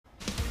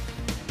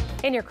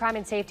In your crime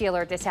and safety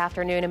alert this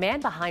afternoon, a man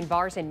behind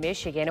bars in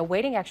Michigan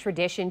awaiting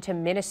extradition to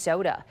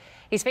Minnesota.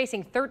 He's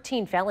facing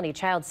 13 felony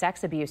child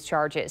sex abuse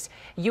charges.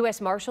 U.S.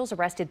 Marshals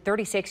arrested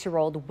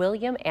 36-year-old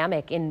William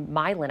Amick in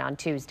Milan on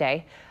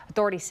Tuesday.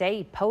 Authorities say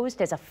he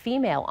posed as a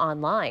female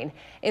online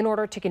in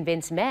order to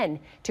convince men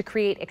to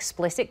create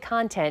explicit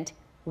content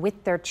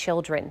with their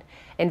children.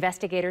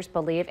 Investigators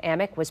believe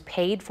Amick was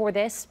paid for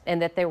this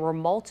and that there were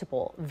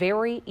multiple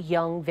very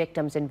young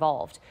victims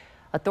involved.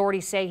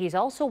 Authorities say he's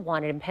also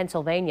wanted in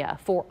Pennsylvania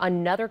for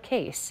another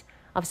case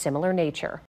of similar nature.